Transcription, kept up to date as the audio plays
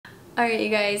Alright you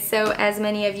guys, so as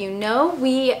many of you know,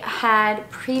 we had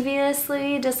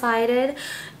previously decided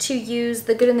to use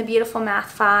the Good and the Beautiful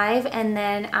Math 5, and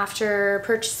then after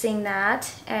purchasing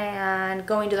that and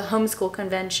going to the homeschool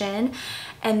convention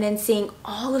and then seeing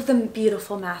all of the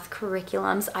beautiful math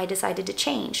curriculums, I decided to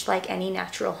change like any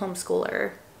natural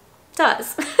homeschooler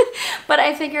does. But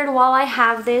I figured while I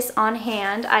have this on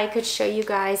hand, I could show you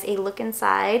guys a look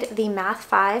inside the Math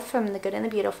 5 from the Good and the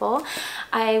Beautiful.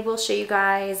 I will show you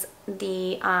guys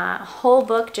the whole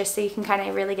book just so you can kind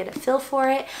of really get a feel for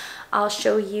it. I'll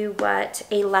show you what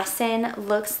a lesson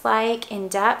looks like in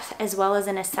depth as well as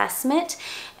an assessment,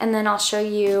 and then I'll show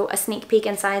you a sneak peek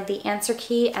inside the answer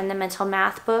key and the mental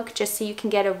math book just so you can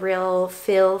get a real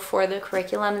feel for the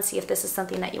curriculum and see if this is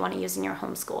something that you want to use in your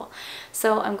homeschool.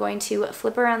 So I'm going to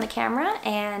flip around the camera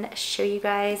and show you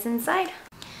guys inside.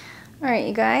 Alright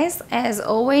you guys, as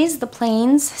always the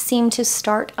planes seem to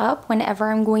start up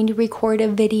whenever I'm going to record a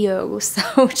video,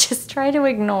 so just try to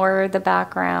ignore the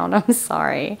background. I'm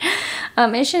sorry.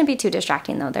 It shouldn't be too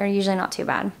distracting though, they're usually not too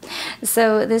bad.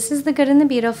 So this is the Good and the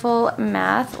Beautiful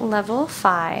Math Level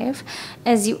 5.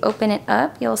 As you open it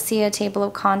up, you'll see a table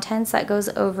of contents that goes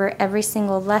over every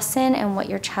single lesson and what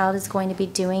your child is going to be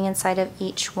doing inside of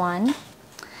each one.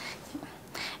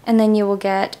 And then you will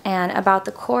get an about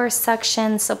the course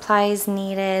section, supplies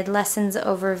needed, lessons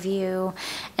overview,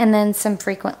 and then some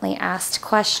frequently asked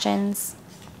questions.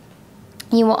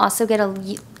 You will also get a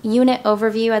unit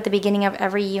overview at the beginning of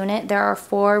every unit. There are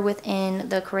 4 within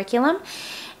the curriculum.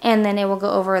 And then it will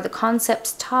go over the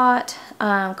concepts taught,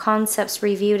 concepts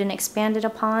reviewed and expanded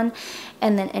upon,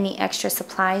 and then any extra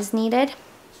supplies needed.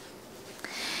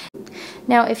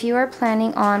 Now, if you are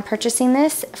planning on purchasing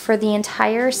this for the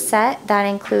entire set, that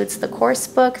includes the course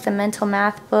book, the mental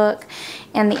math book,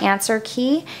 and the answer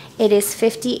key, it is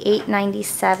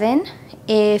 $58.97.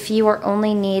 If you are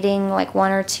only needing like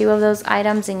 1 or 2 of those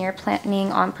items and you're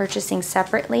planning on purchasing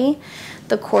separately,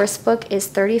 the course book is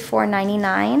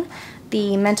 $34.99.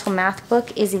 The mental math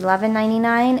book is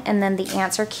 $11.99, and then the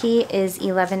answer key is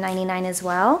 $11.99 as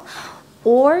well.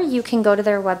 Or you can go to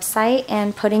their website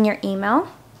and put in your email,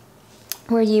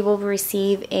 where you will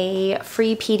receive a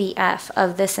free PDF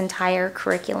of this entire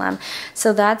curriculum.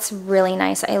 So that's really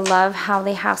nice. I love how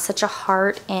they have such a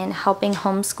heart in helping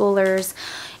homeschoolers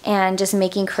and just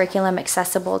making curriculum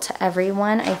accessible to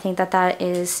everyone. I think that that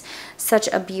is such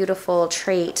a beautiful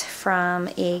trait from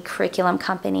a curriculum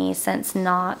company, since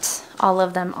not all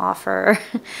of them offer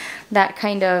that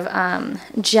kind of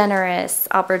generous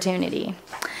opportunity.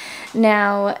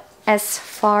 Now, as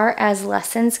far as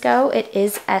lessons go, it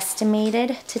is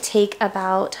estimated to take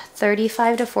about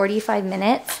 35 to 45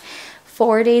 minutes,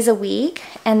 4 days a week,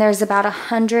 and there's about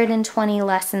 120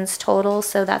 lessons total,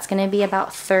 so that's going to be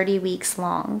about 30 weeks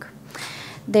long.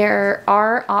 There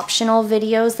are optional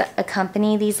videos that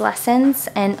accompany these lessons,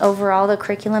 and overall the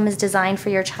curriculum is designed for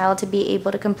your child to be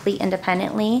able to complete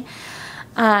independently.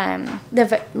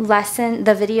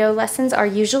 The video lessons are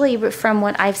usually, from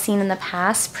what I've seen in the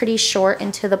past, pretty short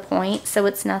and to the point, so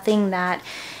it's nothing that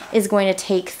is going to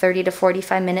take 30 to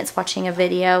 45 minutes watching a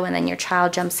video and then your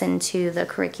child jumps into the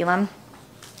curriculum.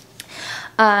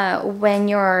 When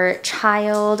your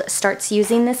child starts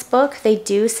using this book, they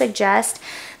do suggest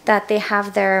that they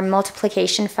have their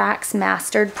multiplication facts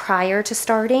mastered prior to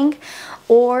starting,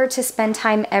 or to spend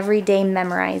time every day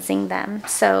memorizing them.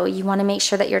 So you want to make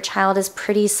sure that your child is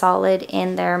pretty solid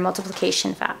in their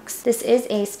multiplication facts. This is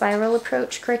a spiral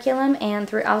approach curriculum, and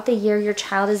throughout the year your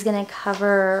child is going to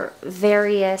cover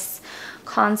various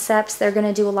concepts. They're going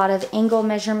to do a lot of angle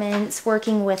measurements,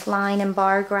 working with line and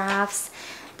bar graphs.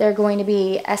 They're going to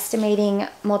be estimating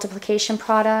multiplication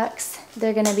products.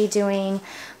 They're going to be doing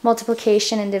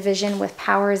multiplication and division with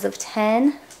powers of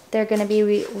 10. They're going to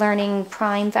be learning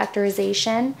prime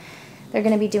factorization. They're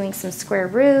going to be doing some square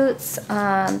roots,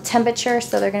 temperature,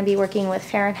 so they're going to be working with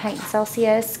Fahrenheit and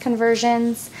Celsius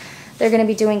conversions. They're going to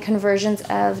be doing conversions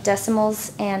of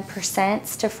decimals and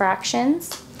percents to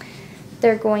fractions.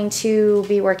 They're going to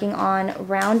be working on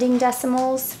rounding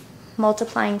decimals,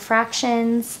 multiplying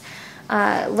fractions,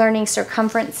 learning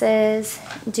circumferences,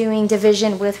 doing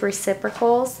division with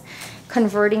reciprocals,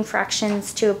 converting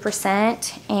fractions to a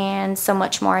percent, and so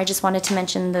much more. I just wanted to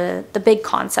mention the big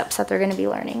concepts that they're going to be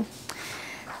learning.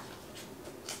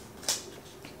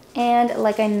 And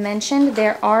like I mentioned,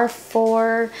 there are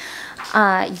 4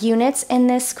 units in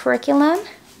this curriculum,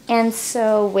 and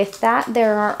so with that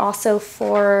there are also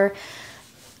 4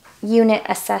 unit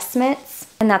assessments,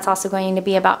 and that's also going to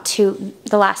be about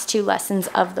the last 2 lessons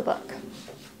of the book.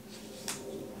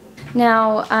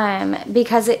 Now,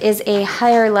 because it is a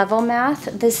higher level math,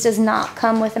 this does not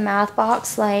come with a math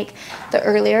box like the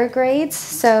earlier grades.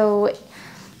 So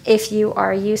if you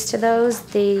are used to those,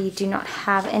 they do not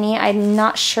have any. I'm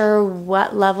not sure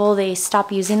what level they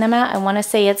stop using them at. I want to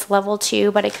say it's level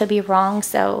 2, but I could be wrong.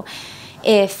 So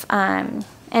if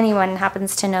anyone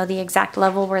happens to know the exact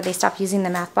level where they stop using the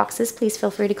math boxes, please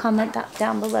feel free to comment that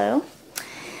down below.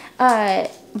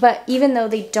 But even though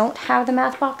they don't have the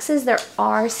math boxes, there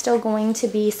are still going to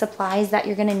be supplies that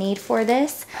you're going to need for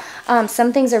this.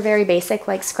 Some things are very basic,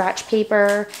 like scratch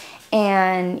paper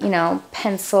and, you know,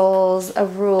 pencils, a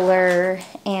ruler,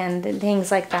 and things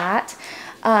like that.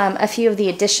 A few of the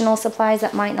additional supplies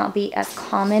that might not be as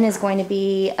common is going to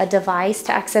be a device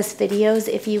to access videos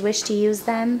if you wish to use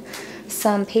them,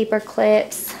 some paper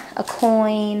clips, a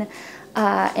coin,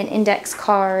 an index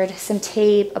card, some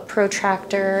tape, a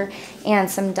protractor, and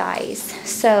some dies.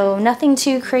 So nothing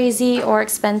too crazy or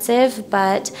expensive,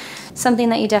 but something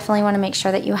that you definitely want to make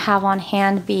sure that you have on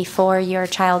hand before your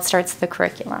child starts the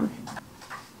curriculum.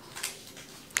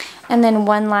 And then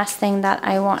one last thing that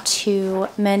I want to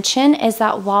mention is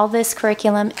that while this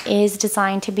curriculum is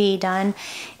designed to be done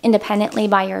independently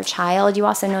by your child, you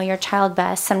also know your child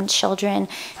best. Some children,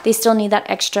 they still need that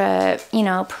extra, you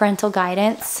know, parental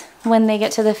guidance when they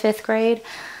get to the 5th grade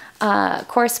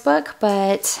course book,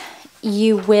 but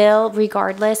you will,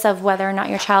 regardless of whether or not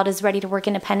your child is ready to work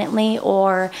independently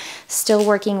or still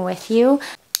working with you,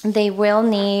 they will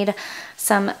need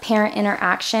some parent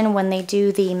interaction when they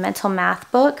do the mental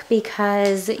math book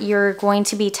because you're going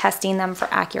to be testing them for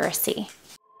accuracy.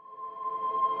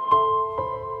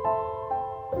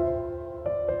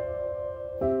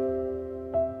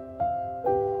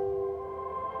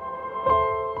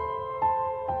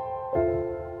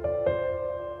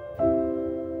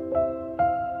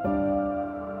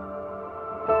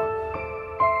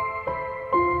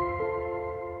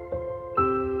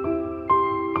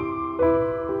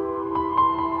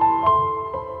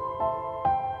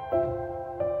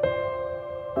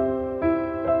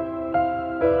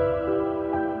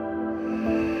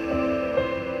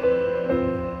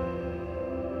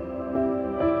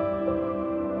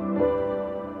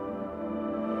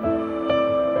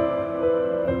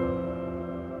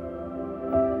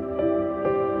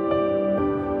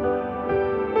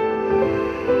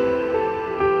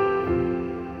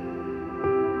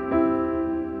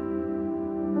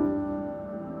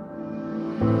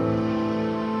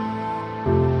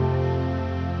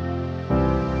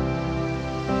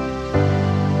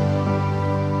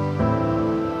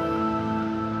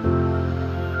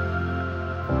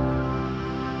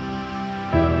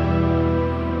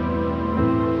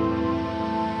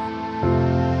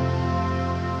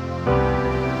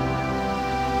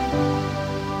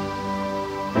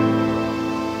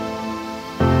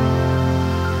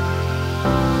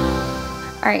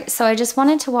 Alright, so I just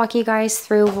wanted to walk you guys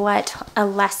through what a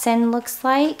lesson looks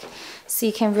like so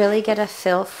you can really get a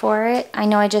feel for it. I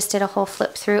know I just did a whole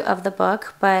flip through of the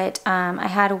book, but I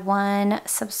had one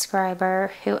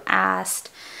subscriber who asked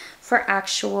for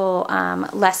actual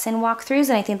lesson walkthroughs,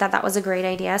 and I think that that was a great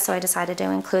idea, so I decided to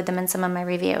include them in some of my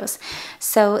reviews.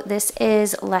 So this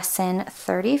is lesson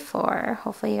 34.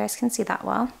 Hopefully you guys can see that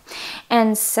well.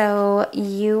 And so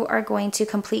you are going to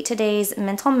complete today's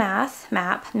mental math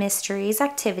map mysteries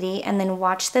activity and then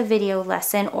watch the video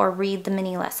lesson or read the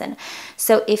mini lesson.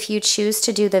 So if you choose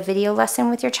to do the video lesson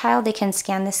with your child, they can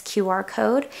scan this QR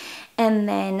code and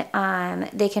then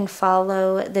they can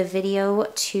follow the video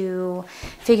to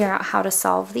figure out how to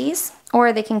solve these.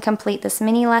 Or they can complete this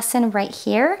mini lesson right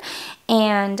here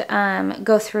and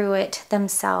go through it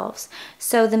themselves.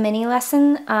 So the mini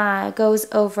lesson goes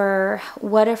over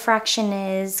what a fraction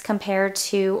is compared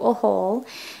to a whole.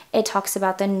 It talks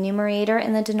about the numerator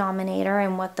and the denominator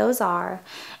and what those are.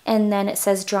 And then it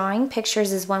says drawing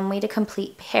pictures is one way to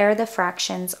compare the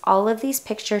fractions. All of these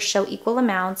pictures show equal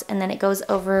amounts, and then it goes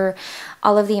over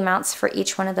all of the amounts for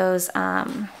each one of those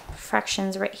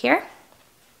fractions right here.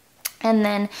 And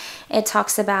then it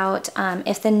talks about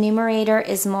if the numerator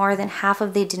is more than half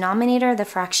of the denominator, the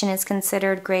fraction is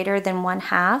considered greater than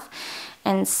 1/2.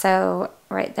 And so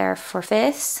right there for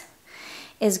fifths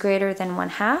is greater than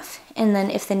 1/2. And then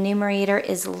if the numerator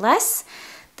is less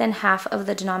than half of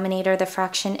the denominator, the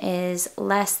fraction is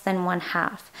less than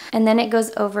 1/2. And then it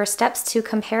goes over steps to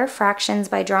compare fractions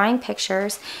by drawing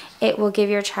pictures. It will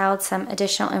give your child some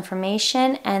additional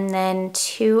information and then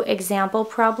 2 example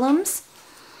problems.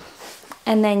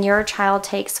 And then your child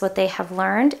takes what they have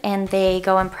learned and they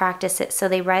go and practice it. So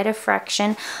they write a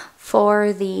fraction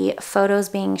for the photos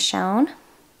being shown.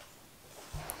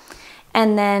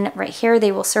 And then right here,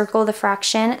 they will circle the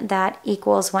fraction that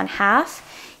equals 1/2.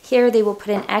 Here they will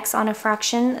put an X on a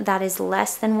fraction that is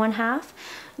less than 1/2.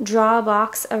 Draw a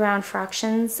box around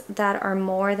fractions that are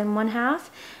more than 1/2.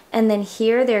 And then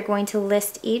here they're going to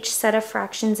list each set of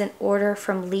fractions in order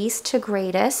from least to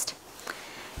greatest.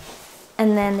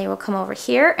 And then they will come over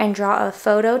here and draw a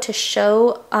photo to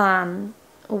show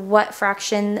what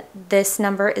fraction this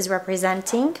number is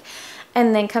representing.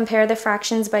 And then compare the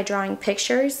fractions by drawing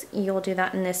pictures. You'll do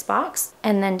that in this box.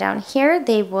 And then down here,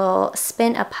 they will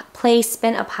spin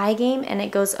a pie game, and it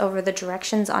goes over the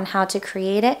directions on how to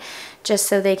create it, just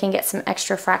so they can get some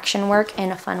extra fraction work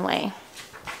in a fun way.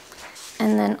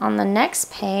 And then on the next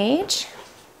page,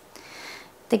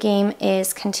 the game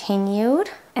is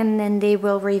continued, and then they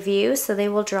will review. So they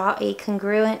will draw a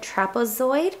congruent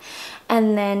trapezoid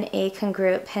and then a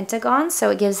congruent pentagon. So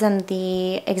it gives them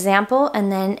the example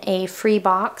and then a free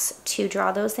box to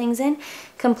draw those things in.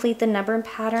 Complete the number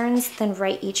patterns, then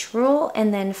write each rule,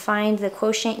 and then find the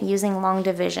quotient using long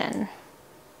division.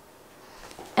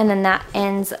 And then that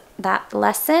ends that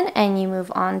lesson, and you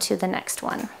move on to the next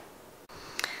one.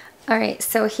 All right,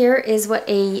 so here is what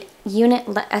a unit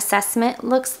assessment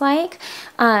looks like.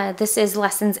 This is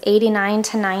lessons 89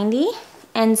 to 90.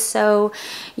 And so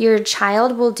your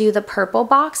child will do the purple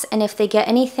box, and if they get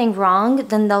anything wrong,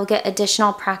 then they'll get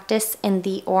additional practice in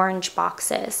the orange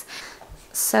boxes.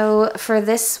 So for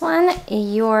this one,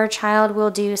 your child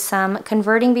will do some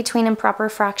converting between improper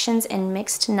fractions and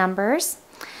mixed numbers.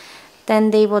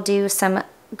 Then they will do some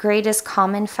greatest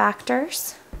common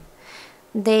factors.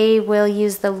 They will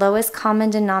use the lowest common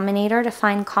denominator to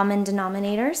find common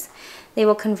denominators. They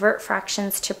will convert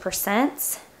fractions to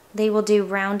percents. They will do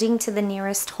rounding to the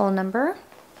nearest whole number.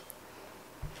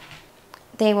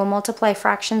 They will multiply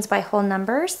fractions by whole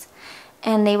numbers,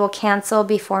 and they will cancel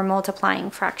before multiplying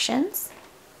fractions.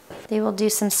 They will do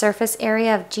some surface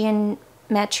area of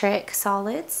geometric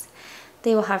solids.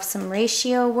 They will have some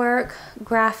ratio work,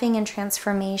 graphing and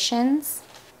transformations,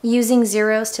 using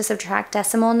zeros to subtract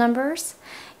decimal numbers,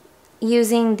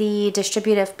 using the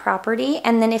distributive property.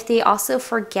 And then if they also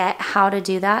forget how to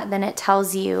do that, then it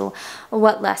tells you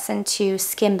what lesson to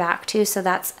skim back to. So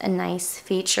that's a nice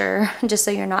feature, just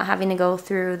so you're not having to go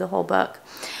through the whole book.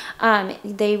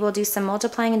 They will do some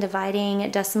multiplying and dividing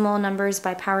decimal numbers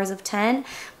by powers of 10,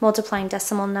 multiplying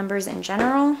decimal numbers in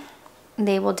general.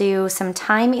 They will do some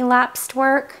time elapsed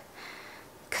work,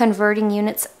 converting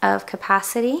units of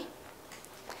capacity,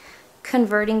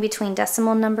 converting between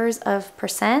decimal numbers of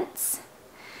percents.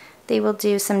 They will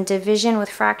do some division with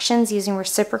fractions using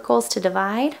reciprocals to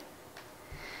divide.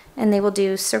 And they will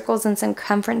do circles and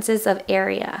circumferences of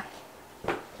area.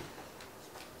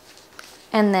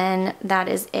 And then that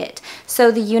is it.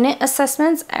 So the unit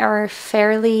assessments are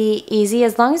fairly easy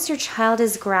as long as your child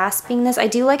is grasping this. I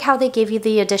do like how they give you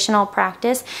the additional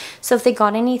practice. So if they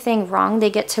got anything wrong, they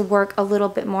get to work a little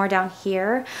bit more down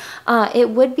here. It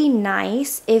would be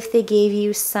nice if they gave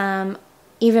you some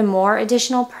even more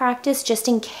additional practice just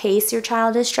in case your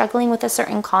child is struggling with a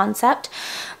certain concept.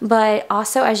 But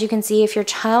also, as you can see, if your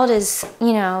child is,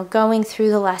 going through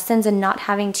the lessons and not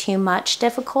having too much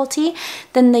difficulty,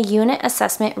 then the unit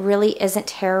assessment really isn't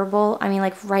terrible. I mean,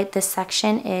 like right this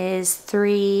section is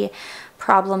 3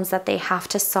 problems that they have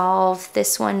to solve.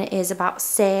 This one is about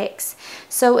 6.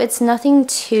 So it's nothing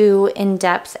too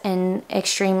in-depth and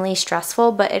extremely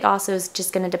stressful, but it also is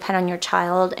just going to depend on your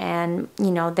child and,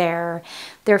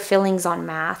 their feelings on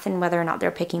math and whether or not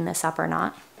they're picking this up or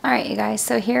not. All right, you guys,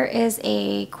 so here is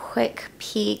a quick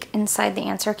peek inside the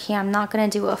answer key. I'm not going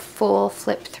to do a full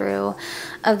flip through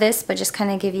of this, but just kind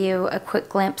of give you a quick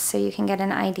glimpse so you can get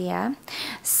an idea.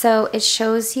 So it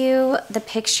shows you the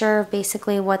picture,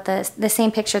 basically what the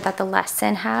same picture that the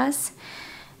lesson has,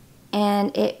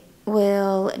 and it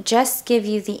will just give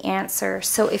you the answer.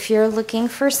 So if you're looking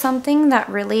for something that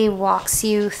really walks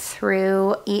you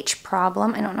through each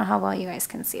problem, I don't know how well you guys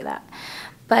can see that,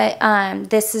 but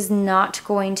this is not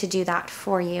going to do that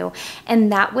for you.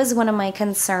 And that was one of my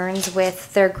concerns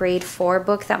with their grade 4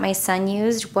 book that my son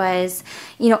used was,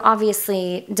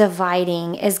 obviously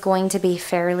dividing is going to be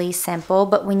fairly simple,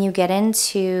 but when you get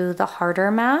into the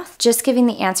harder math, just giving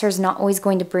the answer is not always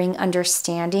going to bring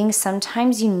understanding.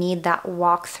 Sometimes you need that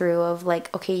walkthrough of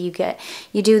like, okay,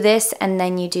 you do this and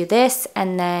then you do this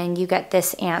and then you get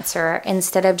this answer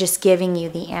instead of just giving you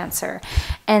the answer.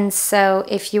 And so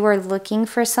if you are looking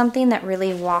for something that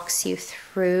really walks you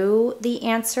through the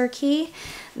answer key,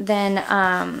 then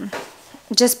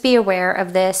just be aware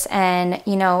of this and,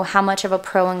 you know, how much of a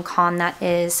pro and con that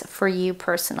is for you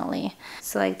personally.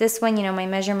 So like this one, you know, my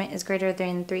measurement is greater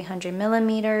than 300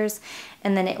 millimeters,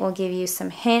 and then it will give you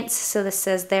some hints. So this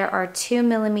says there are 2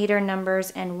 millimeter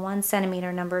numbers and 1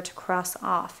 centimeter number to cross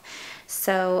off.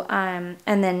 So, and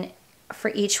then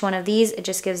for each one of these, it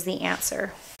just gives the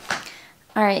answer.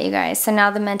 All right, you guys, so now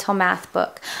the mental math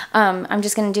book. I'm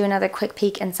just gonna do another quick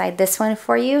peek inside this one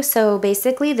for you. So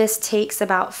basically this takes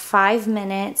about 5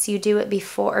 minutes. You do it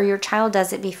before, or your child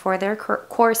does it before their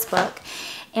course book.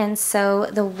 And so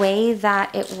the way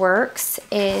that it works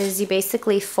is you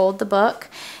basically fold the book.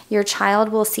 Your child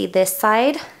will see this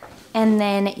side, and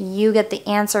then you get the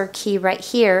answer key right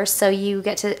here. So you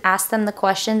get to ask them the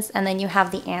questions, and then you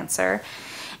have the answer.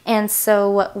 And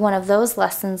so what one of those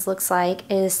lessons looks like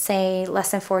is, say,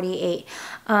 lesson 48.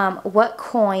 What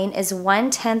coin is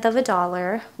 1/10 of a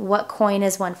dollar? What coin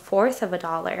is 1/4 of a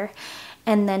dollar?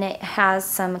 And then it has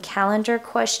some calendar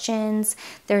questions.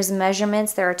 There's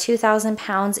measurements. There are 2,000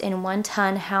 pounds in 1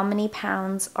 ton. How many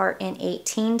pounds are in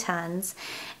 18 tons?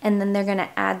 And then they're going to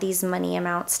add these money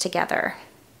amounts together.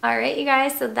 All right, you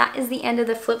guys, so that is the end of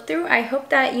the flip through. I hope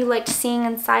that you liked seeing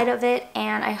inside of it,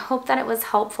 and I hope that it was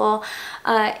helpful.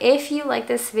 If you like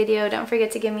this video, don't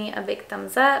forget to give me a big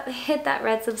thumbs up, hit that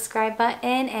red subscribe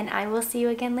button, and I will see you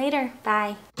again later.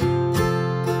 Bye.